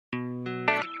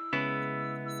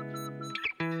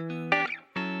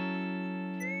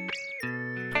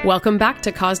Welcome back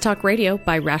to Cause Talk Radio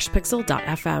by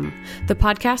RashPixel.fm, the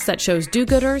podcast that shows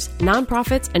do-gooders,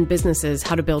 nonprofits, and businesses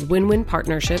how to build win-win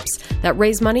partnerships that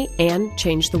raise money and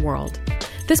change the world.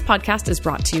 This podcast is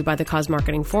brought to you by the Cause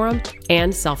Marketing Forum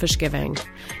and Selfish Giving.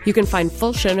 You can find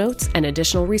full show notes and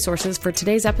additional resources for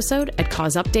today's episode at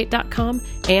causeupdate.com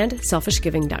and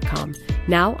selfishgiving.com.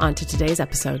 Now, on to today's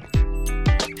episode.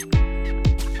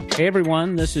 Hey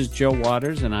everyone, this is Joe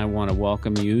Waters, and I want to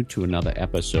welcome you to another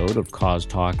episode of Cause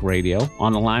Talk Radio.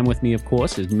 On the line with me, of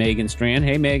course, is Megan Strand.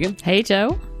 Hey, Megan. Hey,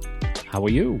 Joe. How are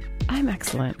you? I'm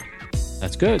excellent.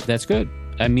 That's good. That's good.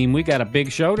 I mean, we got a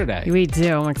big show today. We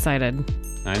do. I'm excited.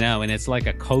 I know, and it's like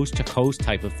a coast-to-coast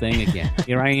type of thing again.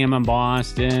 Here I am in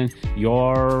Boston.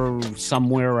 You're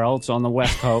somewhere else on the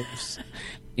West Coast.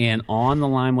 And on the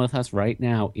line with us right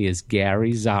now is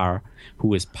Gary Czar,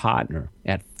 who is partner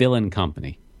at Phil &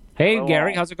 Company. Hey, hello,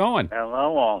 Gary, how's it going?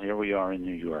 Hello, all. Here we are in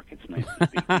New York. It's nice to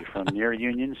speak to you from near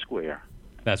Union Square.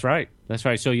 That's right. That's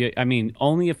right. So,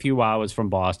 only a few hours from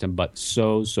Boston, but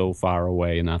so far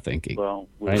away in our thinking. Well,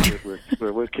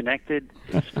 we're connected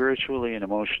spiritually and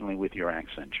emotionally with your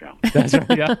accent, Joe. That's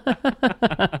right,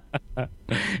 yeah.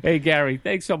 Hey, Gary,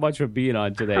 thanks so much for being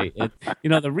on today.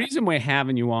 The reason we're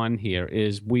having you on here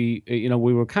is we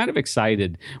were kind of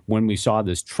excited when we saw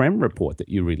this trend report that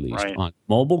you released on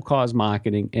mobile cause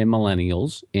marketing and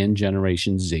millennials and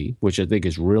Generation Z, which I think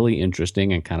is really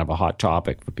interesting and kind of a hot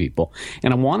topic for people.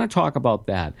 And I want to talk about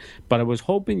that, but I was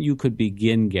hoping you could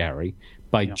begin, Gary,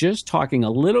 by just talking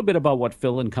a little bit about what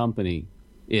Phil & Company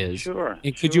is. Sure.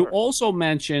 And could you also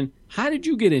mention, how did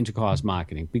you get into cause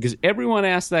marketing? Because everyone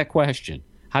asks that question.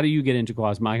 How do you get into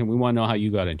cause marketing? We want to know how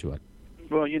you got into it.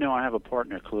 Well, I have a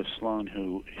partner, Cliff Sloan,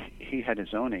 who he had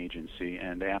his own agency,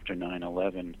 and after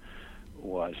 9/11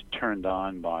 was turned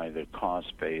on by the cause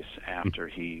space after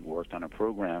he worked on a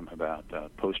program about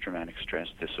post-traumatic stress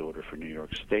disorder for New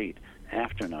York State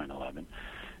after 9/11.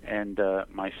 And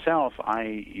myself,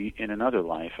 in another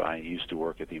life, I used to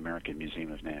work at the American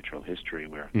Museum of Natural History,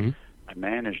 where I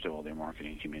managed all their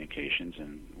marketing and communications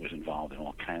and was involved in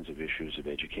all kinds of issues of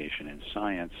education and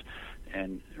science.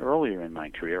 And earlier in my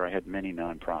career, I had many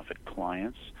nonprofit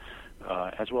clients,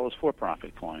 as well as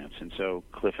for-profit clients. And so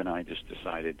Cliff and I just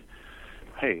decided,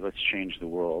 hey, let's change the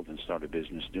world and start a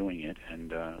business doing it.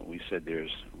 And we said,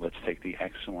 let's take the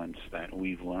excellence that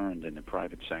we've learned in the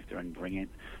private sector and bring it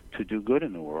to do good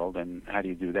in the world. And how do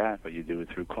you do that? But you do it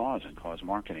through cause and cause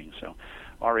marketing. So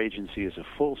our agency is a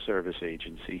full-service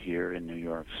agency here in New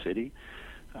York City,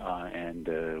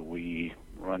 and we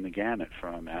run the gamut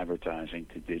from advertising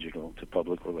to digital to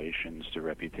public relations to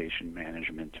reputation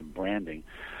management to branding.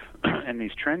 And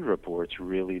these trend reports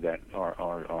really that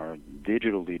our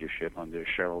digital leadership under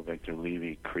Cheryl Victor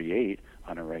Levy create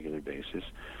on a regular basis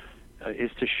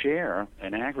is to share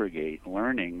and aggregate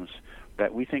learnings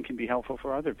that we think can be helpful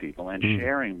for other people. And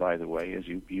sharing, by the way, as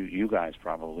you guys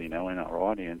probably know and our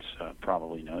audience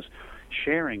probably knows,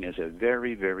 sharing is a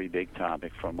very, very big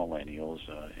topic for millennials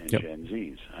and Gen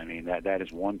Zs. I mean, that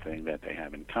is one thing that they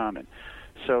have in common.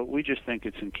 So we just think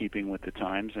it's in keeping with the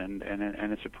times and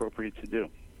it's appropriate to do.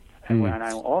 And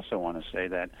I also want to say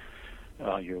that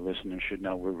your listeners should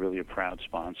know we're really a proud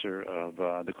sponsor of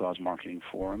the Cause Marketing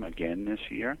Forum again this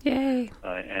year. Yay!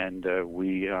 And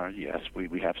we are,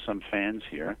 we have some fans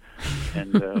here,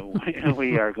 and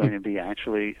we are going to be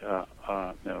actually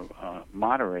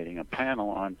moderating a panel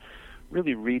on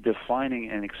really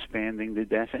redefining and expanding the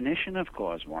definition of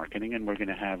cause marketing. And we're going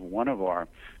to have one of our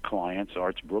clients,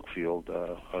 Arts Brookfield,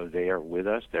 there with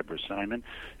us, Deborah Simon,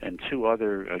 and two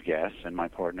other guests, and my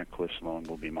partner, Cliff Sloan,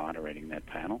 will be moderating that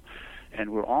panel.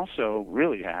 And we're also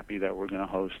really happy that we're going to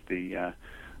host the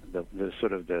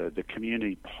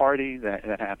community party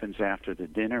that happens after the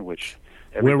dinner, which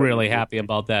we're really happy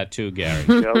about that too, Gary.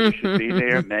 Joe, you should be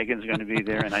there. Megan's going to be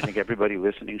there, and I think everybody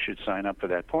listening should sign up for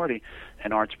that party.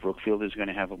 And Arts Brookfield is going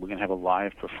to have a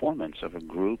live performance of a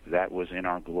group that was in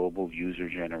our global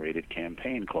user-generated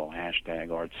campaign called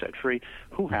 #ArtsSetFree,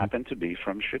 who happened to be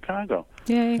from Chicago.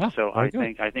 Yay! So I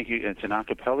think it's an a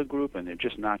cappella group, and they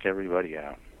just knock everybody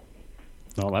out.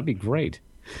 Oh, that'd be great.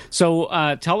 So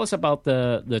tell us about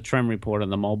the trend report on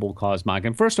the mobile cause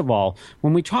marketing. First of all,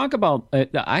 when we talk about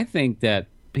I think that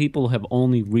people have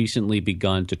only recently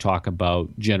begun to talk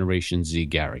about Generation Z,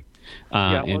 Gary,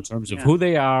 in terms of who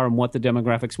they are and what the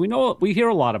demographics. We hear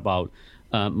a lot about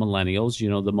millennials,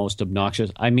 the most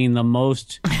obnoxious, the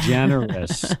most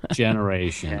generous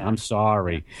generation. I'm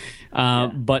sorry.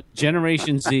 But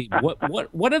Generation Z,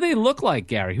 what do they look like,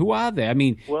 Gary? Who are they?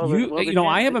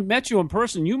 I haven't met you in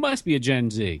person. You must be a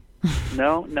Gen Z.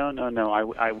 No.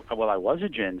 Well, I was a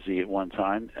Gen Z at one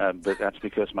time, but that's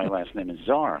because my last name is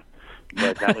Czar.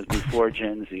 But that was before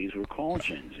Gen Zs were called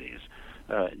Gen Zs.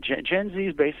 Gen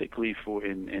Zs basically,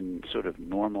 in sort of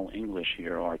normal English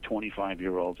here, are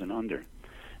 25-year-olds and under.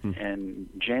 And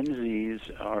Gen Zs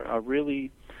are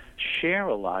really share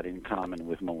a lot in common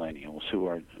with millennials,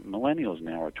 millennials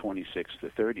now are 26 to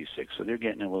 36, so they're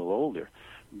getting a little older.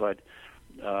 But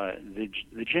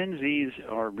the Gen Zs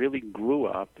really grew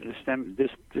up.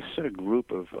 This sort of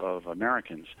group of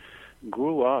Americans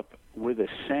grew up with a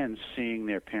sense, seeing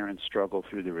their parents struggle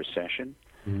through the recession.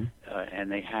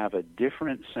 And they have a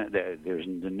different sense.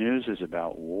 The news is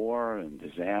about war and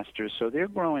disasters, so they're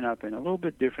growing up in a little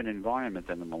bit different environment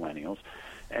than the millennials,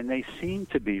 and they seem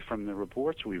to be, from the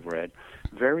reports we've read,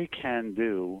 very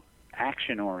can-do,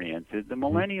 action-oriented. The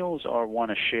millennials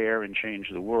want to share and change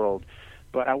the world,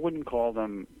 but I wouldn't call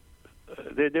them.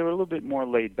 They're a little bit more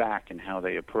laid back in how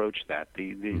they approach that.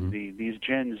 These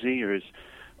Gen Zers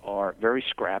are very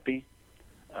scrappy.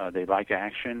 They like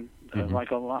action.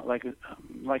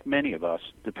 Like many of us,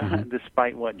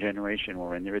 despite what generation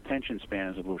we're in. Their attention span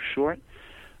is a little short.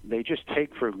 They just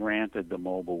take for granted the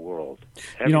mobile world.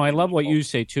 I love what you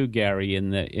say too, Gary,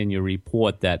 in your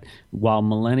report, that while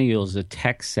millennials are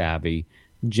tech savvy,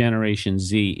 Generation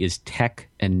Z is tech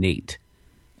innate.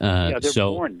 They're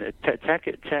born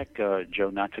tech.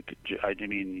 Joe, not to. I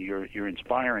mean, you're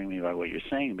inspiring me by what you're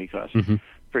saying, because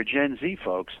for Gen Z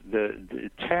folks,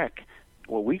 the tech,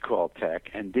 what we call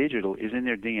tech and digital, is in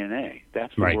their DNA.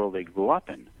 That's the world they grew up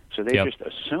in. So they just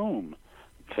assume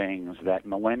things that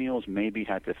millennials maybe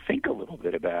had to think a little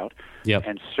bit about,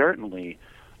 and certainly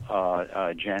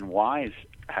Gen Ys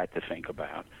had to think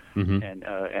about. And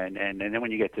then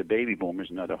when you get to baby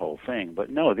boomers, another whole thing. But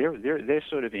no, they're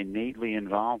sort of innately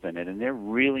involved in it, and they're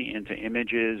really into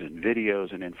images and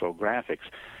videos and infographics.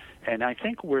 And I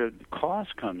think where the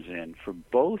cost comes in for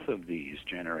both of these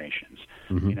generations,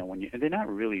 they're not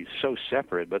really so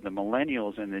separate, but the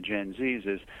millennials and the Gen Zs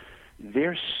is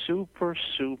they're super,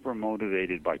 super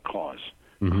motivated by cause.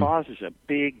 Cause is a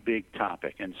big, big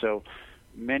topic. And so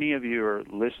many of your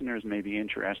listeners may be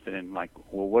interested in,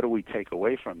 what do we take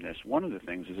away from this? One of the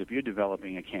things is, if you're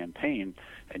developing a campaign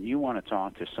and you want to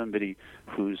talk to somebody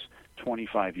who's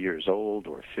 25 years old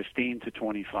or 15 to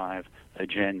 25, a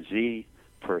Gen Z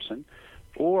person,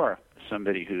 or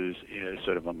somebody who's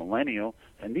sort of a millennial,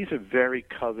 and these are very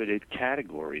coveted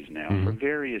categories now for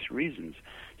various reasons.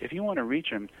 If you want to reach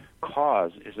them,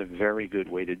 cause is a very good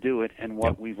way to do it. And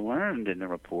what we've learned in the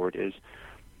report is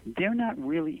they're not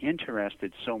really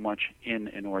interested so much in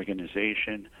an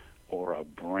organization or a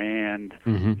brand.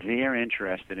 They're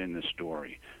interested in the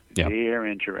story. They're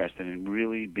interested in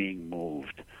really being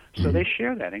moved. So they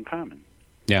share that in common.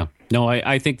 Yeah. No,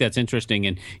 I think that's interesting.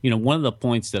 And, one of the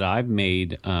points that I've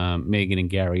made, Megan and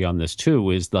Gary, on this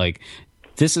too, is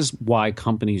this is why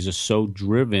companies are so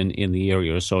driven in the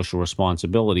area of social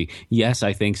responsibility. Yes,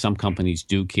 I think some companies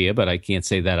do care, but I can't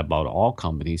say that about all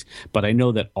companies. But I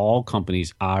know that all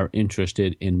companies are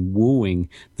interested in wooing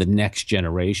the next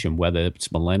generation, whether it's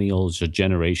millennials or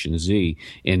Generation Z,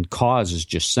 and cause is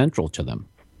just central to them.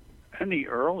 And the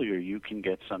earlier you can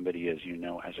get somebody, as you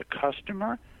know, as a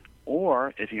customer,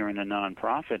 or if you're in a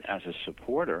nonprofit as a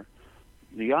supporter,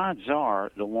 the odds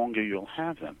are the longer you'll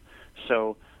have them.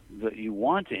 So you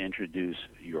want to introduce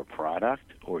your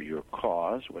product or your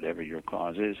cause, whatever your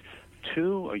cause is,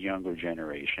 to a younger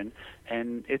generation.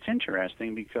 And it's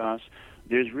interesting because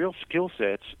there's real skill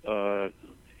sets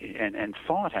and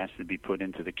thought has to be put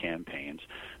into the campaigns.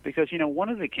 Because, one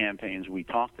of the campaigns we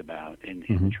talked about in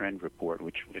the Trend Report,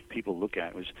 which if people look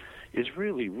at, is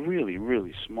really, really,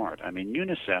 really smart. I mean,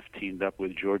 UNICEF teamed up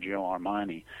with Giorgio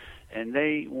Armani, and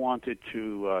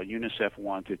UNICEF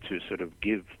wanted to sort of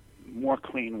give more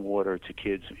clean water to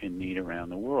kids in need around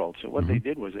the world. So what they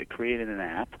did was they created an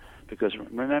app, because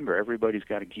remember, everybody's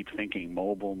got to keep thinking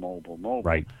mobile.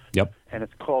 Right. Yep. And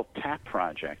it's called Tap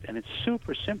Project, and it's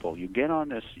super simple. You get on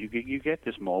this, you get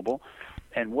this mobile,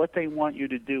 and what they want you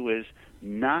to do is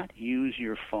not use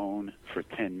your phone for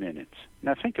 10 minutes.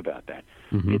 Now think about that.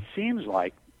 It seems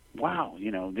like, wow,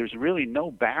 there's really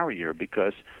no barrier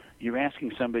because you're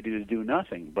asking somebody to do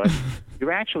nothing, but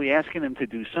you're actually asking them to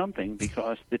do something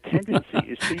because the tendency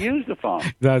is to use the phone.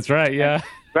 That's right, yeah.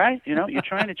 Right? You're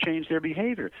trying to change their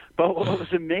behavior. But what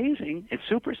was amazing, it's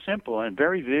super simple and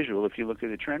very visual if you look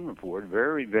at the Trend Report,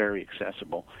 very, very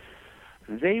accessible.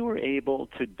 They were able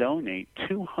to donate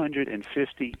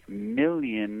 250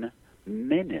 million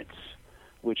minutes,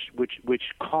 which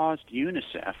caused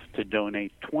UNICEF to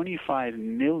donate 25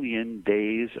 million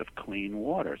days of clean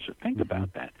water. So think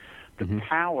about that. The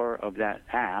power of that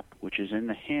app, which is in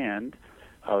the hand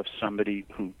of somebody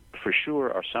who, for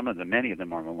sure, many of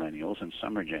them are millennials and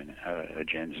some are Gen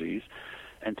Zs,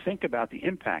 and think about the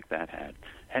impact that had.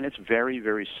 And it's very,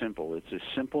 very simple. It's a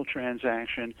simple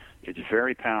transaction. It's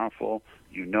very powerful.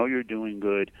 You know you're doing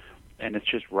good, and it's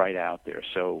just right out there.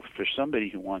 So for somebody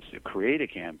who wants to create a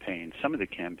campaign, some of the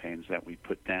campaigns that we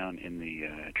put down in the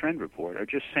trend report are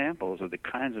just samples of the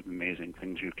kinds of amazing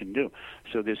things you can do.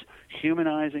 So this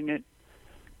humanizing it,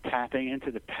 tapping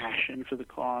into the passion for the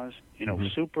cause,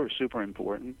 super, super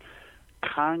important.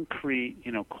 Concrete,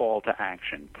 call to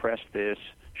action. Press this,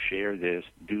 share this,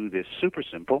 do this. Super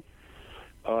simple.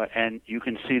 And you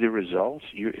can see the results.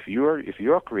 If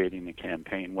you're creating the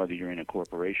campaign, whether you're in a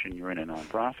corporation, you're in a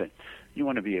nonprofit, you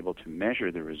want to be able to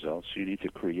measure the results. You need to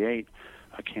create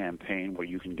a campaign where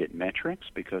you can get metrics,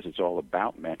 because it's all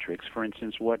about metrics. For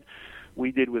instance, what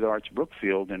we did with Arts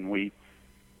Brookfield, and we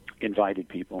invited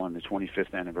people on the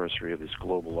 25th anniversary of this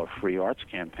global free arts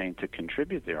campaign to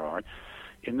contribute their art.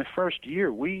 In the first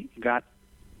year, we got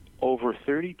over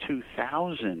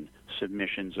 32,000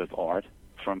 submissions of art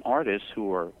from artists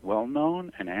who are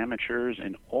well-known and amateurs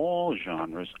in all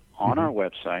genres on our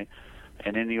website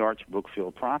and in the Arts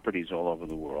Brookfield properties all over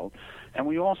the world. And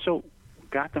we also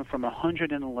got them from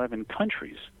 111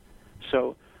 countries.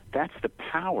 So that's the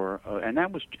power, and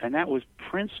that was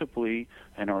principally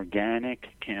an organic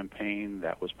campaign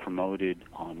that was promoted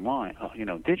online,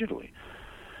 digitally.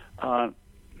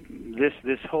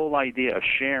 This whole idea of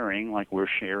sharing, like we're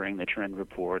sharing the trend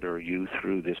report, or you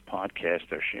through this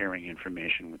podcast are sharing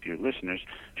information with your listeners,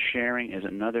 sharing is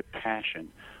another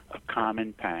passion, a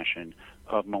common passion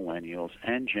of millennials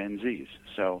and Gen Zs.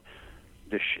 So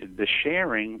the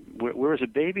sharing, whereas a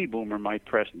baby boomer might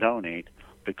press donate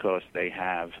because they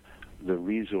have the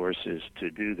resources to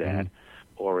do that,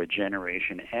 or a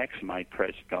Generation X might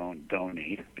press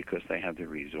donate because they have the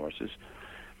resources.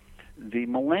 The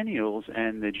millennials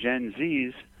and the Gen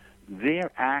Zs, their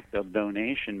act of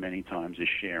donation many times is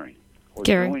sharing, or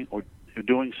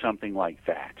doing something like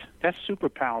that. That's super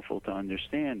powerful to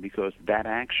understand, because that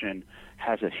action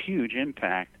has a huge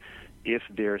impact if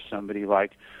there's somebody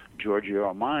like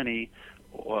Giorgio Armani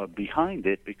behind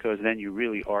it, because then you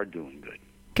really are doing good.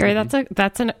 Gary,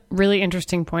 that's a really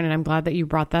interesting point, and I'm glad that you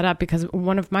brought that up, because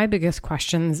one of my biggest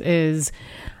questions is,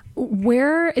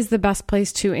 where is the best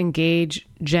place to engage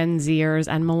Gen Zers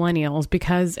and millennials?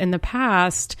 Because in the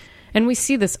past, and we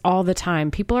see this all the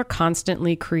time, people are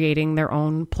constantly creating their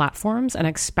own platforms and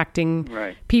expecting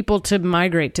people to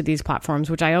migrate to these platforms,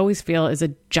 which I always feel is a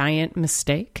giant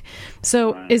mistake.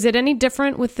 So is it any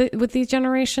different with these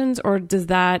generations, or does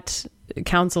that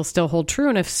counsel still hold true?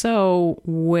 And if so,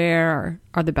 where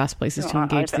are the best places to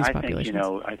engage these populations?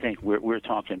 I think we're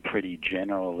talking pretty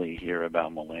generally here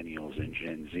about millennials and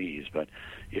Gen Zs, but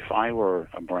if I were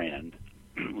a brand,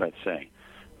 let's say,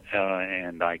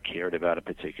 and I cared about a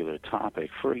particular topic,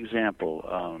 for example,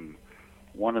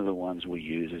 one of the ones we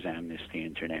use is Amnesty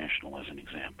International as an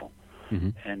example.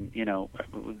 And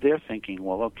they're thinking,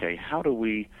 well, okay, how do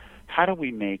we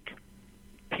make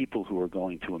people who are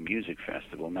going to a music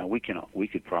festival? Now, we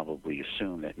could probably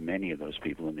assume that many of those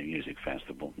people in the music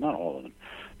festival, not all of them,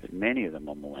 but many of them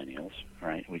are millennials,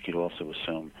 right? We could also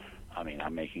assume,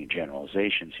 I'm making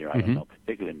generalizations here. I don't know a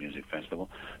particular music festival.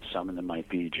 Some of them might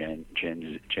be Gen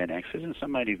X's, and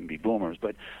some might even be boomers.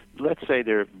 But let's say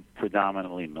they're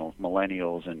predominantly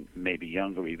millennials and maybe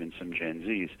younger, even some Gen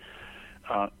Zs.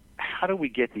 How do we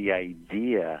get the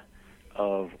idea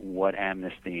of what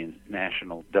Amnesty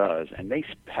International does? And they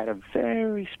had a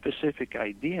very specific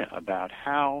idea about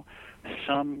how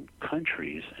some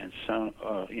countries and some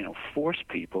force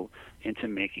people into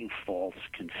making false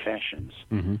confessions.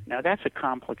 Now, that's a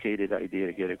complicated idea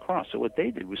to get across. So what they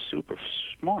did was super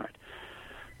smart.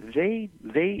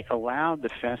 They allowed the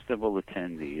festival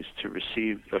attendees to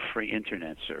receive a free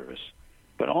internet service,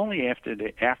 but only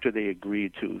after they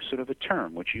agreed to sort of a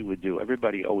term, which you would do.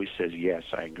 Everybody always says, yes,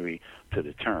 I agree to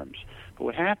the terms. But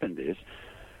what happened is,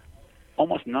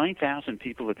 almost 9,000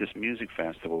 people at this music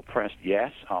festival pressed,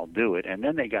 yes, I'll do it, and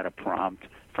then they got a prompt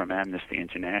from Amnesty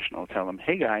International to tell them,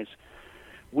 hey guys,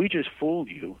 we just fooled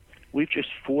you. We've just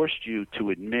forced you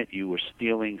to admit you were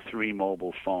stealing 3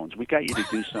 mobile phones. We got you to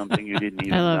do something you didn't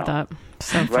even know. I love that.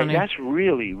 So funny. That's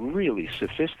really, really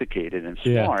sophisticated and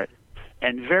smart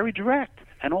and very direct.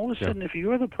 And all of a sudden, if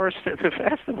you're the person at the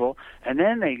festival, and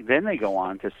then they go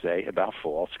on to say about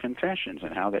false confessions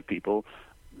and how that people,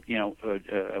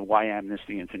 why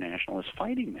Amnesty International is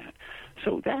fighting that.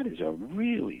 So that is a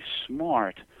really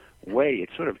smart way, it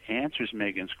sort of answers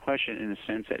Megan's question in the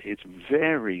sense that it's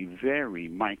very, very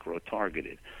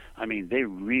micro-targeted. I mean, they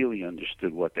really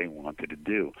understood what they wanted to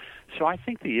do. So I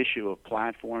think the issue of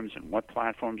platforms and what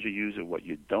platforms you use or what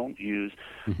you don't use,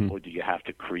 or do you have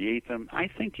to create them, I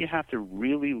think you have to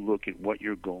really look at what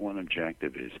your goal and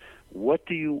objective is.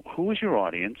 Who is your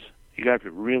audience? You got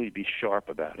to really be sharp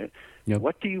about it. Yep.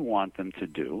 What do you want them to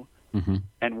do?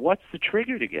 And what's the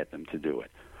trigger to get them to do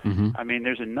it? I mean,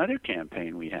 there's another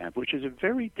campaign we have, which is a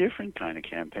very different kind of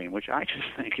campaign, which I just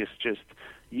think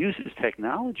uses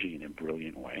technology in a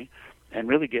brilliant way and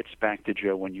really gets back to,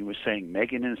 Joe, when you were saying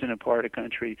Megan is in a part of the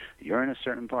country, you're in a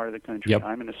certain part of the country, Yep.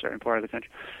 I'm in a certain part of the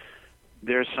country.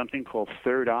 There's something called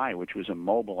Third Eye, which was a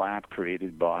mobile app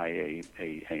created by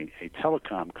a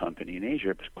telecom company in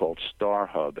Asia called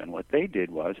StarHub. And what they did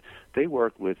was they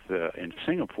worked with in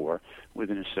Singapore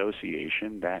with an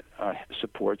association that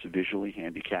supports visually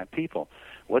handicapped people.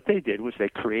 What they did was they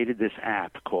created this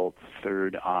app called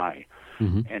Third Eye.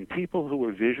 And people who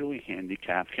are visually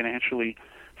handicapped can actually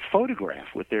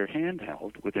photograph with their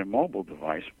handheld, with their mobile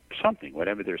device, something,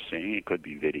 whatever they're seeing. It could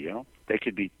be video. They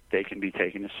can be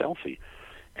taking a selfie.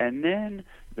 And then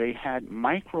they had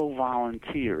micro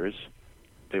volunteers.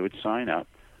 They would sign up.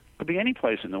 It could be any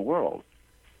place in the world.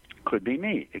 It could be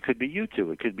me. It could be you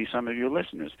two. It could be some of your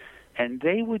listeners. And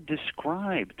they would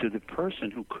describe to the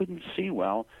person who couldn't see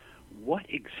well what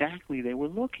exactly they were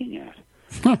looking at.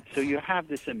 So you have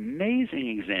this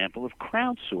amazing example of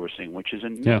crowdsourcing, which is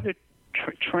another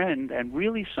trend and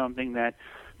really something that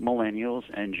millennials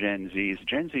and Gen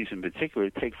Zs in particular,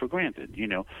 take for granted. You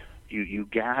know, you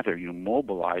gather, you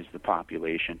mobilize the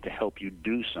population to help you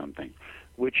do something,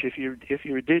 which if you're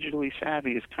digitally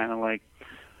savvy is kind of like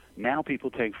now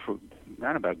people take for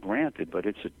not about granted, but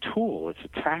it's a tool, it's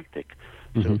a tactic.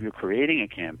 So if you're creating a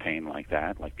campaign like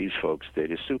that, like these folks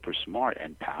did, is super smart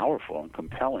and powerful and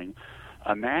compelling.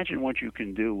 Imagine what you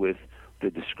can do with the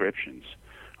descriptions.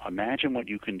 Imagine what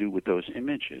you can do with those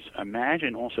images.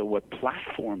 Imagine also what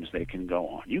platforms they can go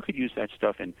on. You could use that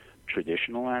stuff in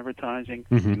traditional advertising.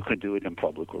 You could do it in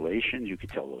public relations. You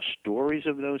could tell those stories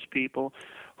of those people.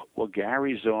 Well,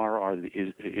 Gary Czar was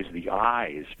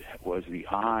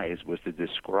the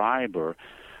describer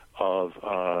of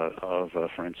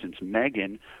for instance,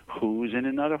 Megan, who's in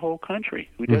another whole country,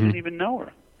 who doesn't even know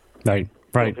her. Right.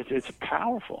 So it's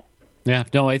powerful. Yeah,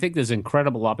 no, I think there's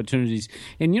incredible opportunities.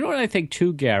 And you know what I think,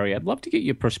 too, Gary? I'd love to get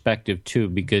your perspective, too,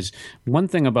 because one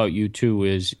thing about you, too,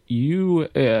 is you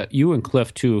and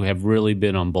Cliff, too, have really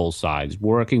been on both sides,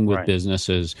 working with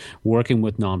businesses, working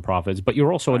with nonprofits, but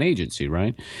you're also an agency,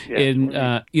 right? Yes,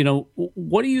 and, you know,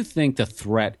 what do you think the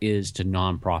threat is to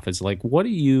nonprofits? Like, what do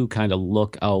you kind of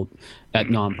look out at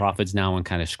nonprofits now and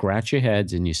kind of scratch your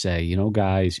heads and you say, you know,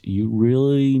 guys, you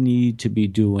really need to be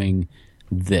doing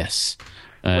this?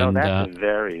 Well, that's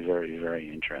very, very, very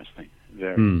interesting.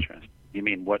 Very interesting. You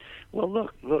mean what? Well,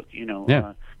 look. You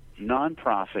know,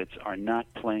 nonprofits are not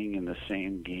playing in the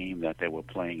same game that they were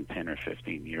playing 10 or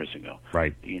 15 years ago.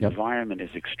 Right. The environment is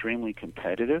extremely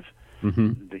competitive.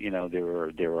 You know, there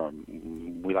are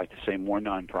we like to say more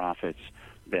nonprofits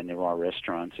than there are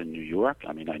restaurants in New York.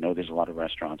 I mean, I know there's a lot of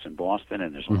restaurants in Boston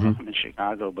and there's a lot of them in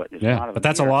Chicago, but there's a lot of them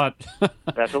that's here. a lot. That's a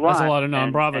lot. That's a lot of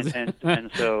nonprofits.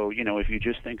 And so, you know, if you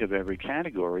just think of every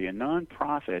category, a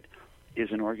nonprofit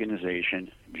is an organization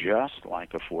just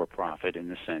like a for-profit in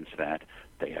the sense that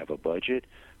they have a budget,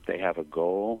 they have a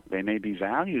goal, they may be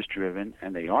values-driven,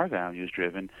 and they are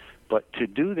values-driven, but to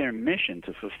do their mission,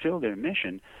 to fulfill their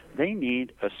mission, they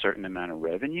need a certain amount of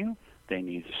revenue, they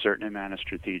need a certain amount of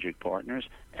strategic partners,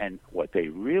 and what they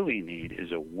really need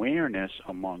is awareness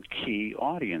among key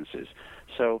audiences.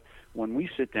 So when we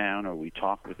sit down or we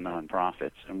talk with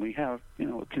nonprofits, and we have, you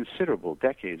know, considerable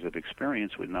decades of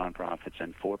experience with nonprofits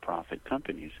and for-profit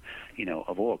companies, you know,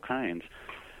 of all kinds,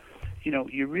 you know,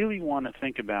 you really want to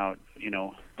think about, you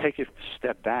know, take a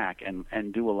step back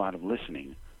and do a lot of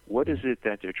listening. What is it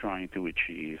that they're trying to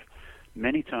achieve?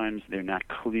 Many times they're not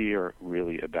clear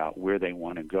really about where they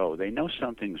want to go. They know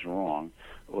something's wrong,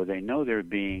 or they know they're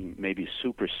being maybe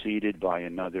superseded by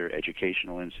another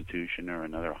educational institution or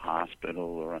another hospital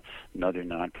or another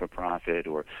not-for-profit,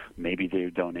 or maybe their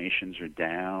donations are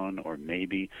down, or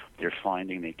maybe they're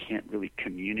finding they can't really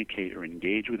communicate or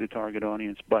engage with the target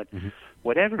audience. But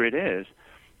whatever it is,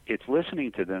 it's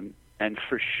listening to them. And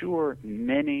for sure,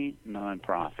 many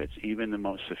nonprofits, even the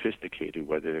most sophisticated,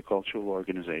 whether they're cultural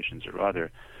organizations or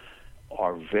other,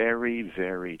 are very,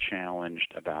 very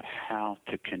challenged about how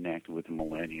to connect with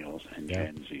millennials and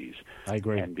Gen Zs. I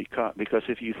agree. And because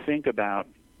if you think about,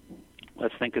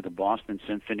 let's think of the Boston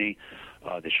Symphony,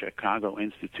 the Chicago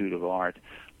Institute of Art,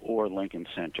 or Lincoln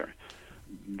Center.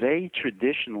 they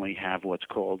traditionally have what's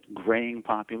called graying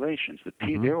populations.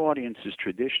 Their audiences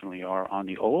traditionally are on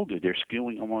the older. They're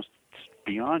skewing almost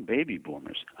beyond baby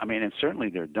boomers. I mean, and certainly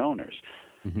they're donors.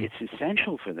 It's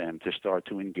essential for them to start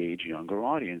to engage younger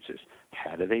audiences.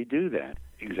 How do they do that?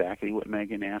 Exactly what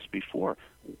Megan asked before.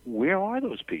 Where are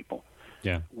those people?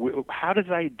 Yeah. How do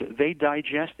they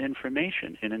digest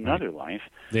information in another life?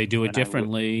 They do it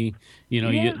differently.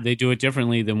 They do it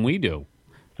differently than we do.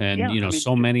 And,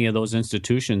 so many of those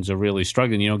institutions are really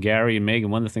struggling. Gary and Megan,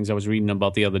 one of the things I was reading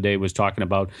about the other day was talking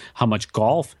about how much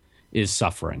golf is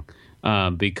suffering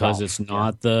because it's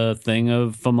not the thing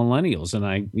for millennials. And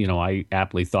I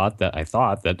aptly thought that,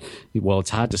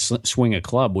 it's hard to swing a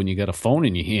club when you got a phone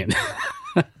in your hand.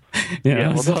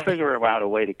 They'll figure out a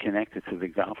way to connect it to the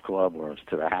golf club or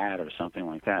to the hat or something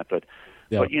like that. But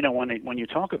when you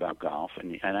talk about golf,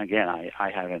 and again,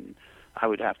 I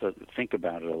would have to think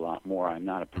about it a lot more. I'm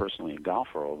not personally a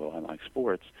golfer, although I like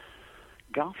sports.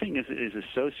 Golfing is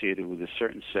associated with a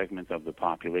certain segment of the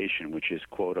population, which is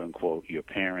quote unquote your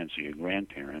parents or your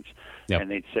grandparents, and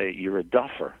they'd say you're a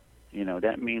duffer.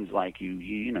 That means like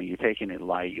you're taking it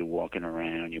light, you're walking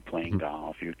around, you're playing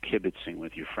golf, you're kibitzing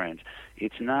with your friends.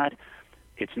 It's not.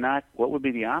 What would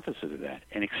be the opposite of that?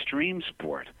 An extreme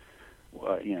sport,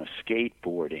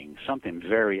 skateboarding, something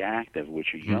very active,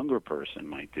 which a younger person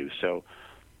might do. So,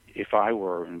 if I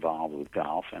were involved with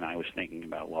golf and I was thinking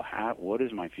about, what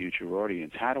is my future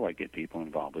audience? How do I get people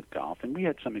involved with golf? And we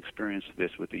had some experience with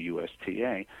this with the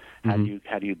USTA. How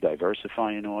do you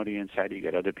diversify an audience? How do you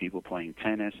get other people playing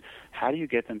tennis? How do you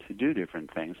get them to do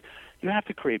different things? You have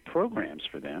to create programs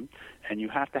for them, and you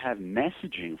have to have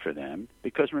messaging for them,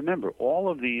 because remember, all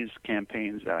of these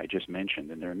campaigns that I just mentioned,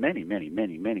 and there are many, many,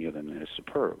 many, many of them that are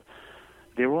superb,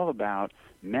 they're all about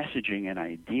messaging and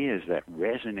ideas that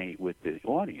resonate with the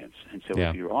audience. And so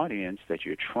if your audience that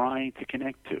you're trying to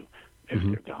connect to, if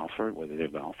they're whether they're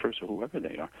golfers or whoever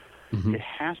they are, it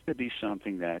has to be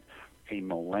something that a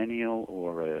millennial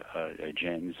or a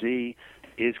Gen Z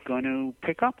is going to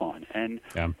pick up on. And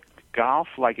golf,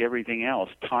 like everything else,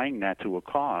 tying that to a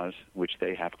cause, which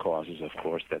they have causes, of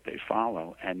course, that they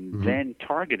follow, and then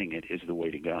targeting it is the way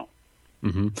to go.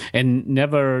 And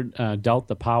never doubt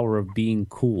the power of being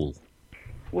cool.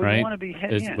 Well, right? You want to be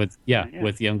hip,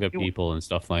 with younger people and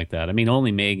stuff like that. I mean,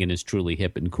 only Megan is truly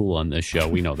hip and cool on this show.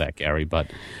 We know that, Gary.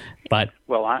 But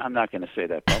well, I'm not going to say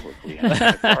that publicly.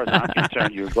 As far as I'm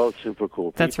concerned, you're both super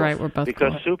cool people. That's right. We're both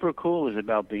because super cool is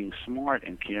about being smart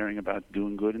and caring about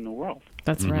doing good in the world.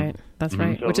 That's right. That's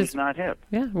right. So which is not hip.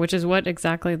 Yeah, which is what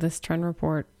exactly this trend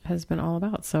report has been all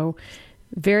about. So.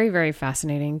 Very, very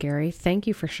fascinating, Gary. Thank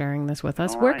you for sharing this with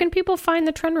us. Where can people find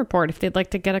the trend report if they'd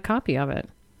like to get a copy of it?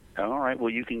 All right.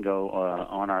 Well, you can go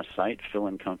on our site,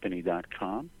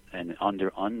 philandcompany.com, and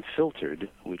under Unfiltered,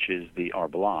 which is our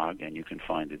blog, and you can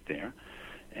find it there.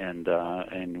 And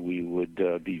we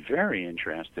would be very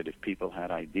interested if people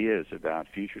had ideas about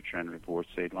future trend reports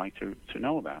they'd like to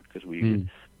know about, because we would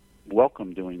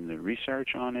welcome doing the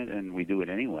research on it, and we do it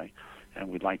anyway. And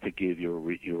we'd like to give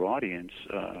your audience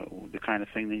the kind of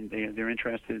thing they're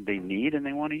interested, they need, and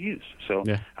they want to use. So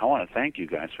I want to thank you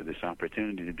guys for this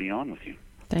opportunity to be on with you.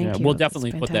 Thank you. We'll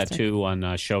definitely put that, too,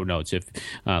 on show notes. If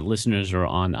listeners are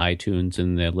on iTunes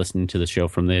and they're listening to the show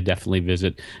from there, definitely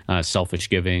visit Selfish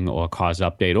Giving or Cause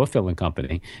Update or Phil and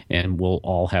Company, and we'll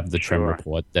all have the trend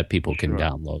report that people can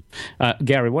download.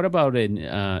 Gary, what about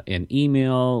an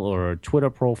email or a Twitter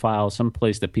profile, some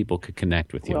place that people could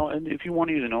connect with you? Well, and if you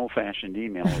want to use an old-fashioned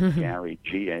email, it's Gary,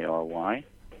 Gary,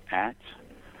 at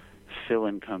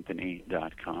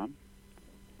philandcompany.com.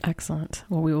 Excellent.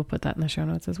 Well, we will put that in the show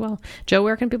notes as well. Joe,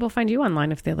 where can people find you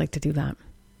online if they'd like to do that?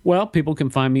 Well, people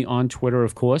can find me on Twitter,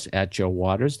 of course, at Joe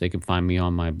Waters. They can find me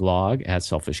on my blog at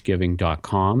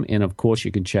selfishgiving.com. And, of course,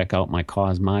 you can check out my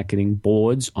cause marketing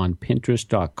boards on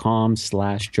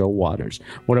pinterest.com/Joe Waters.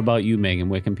 What about you, Megan?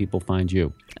 Where can people find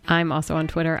you? I'm also on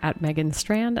Twitter at Megan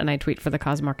Strand, and I tweet for the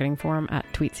Cause Marketing Forum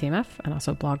at TweetCMF, and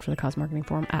also blog for the Cause Marketing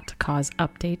Forum at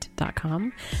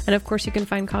causeupdate.com. And, of course, you can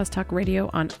find Cause Talk Radio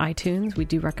on iTunes. We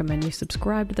do recommend you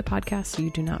subscribe to the podcast so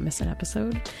you do not miss an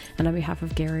episode. And on behalf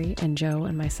of Gary and Joe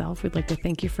and myself, we'd like to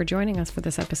thank you for joining us for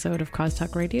this episode of Cause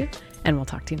Talk Radio, and we'll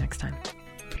talk to you next time.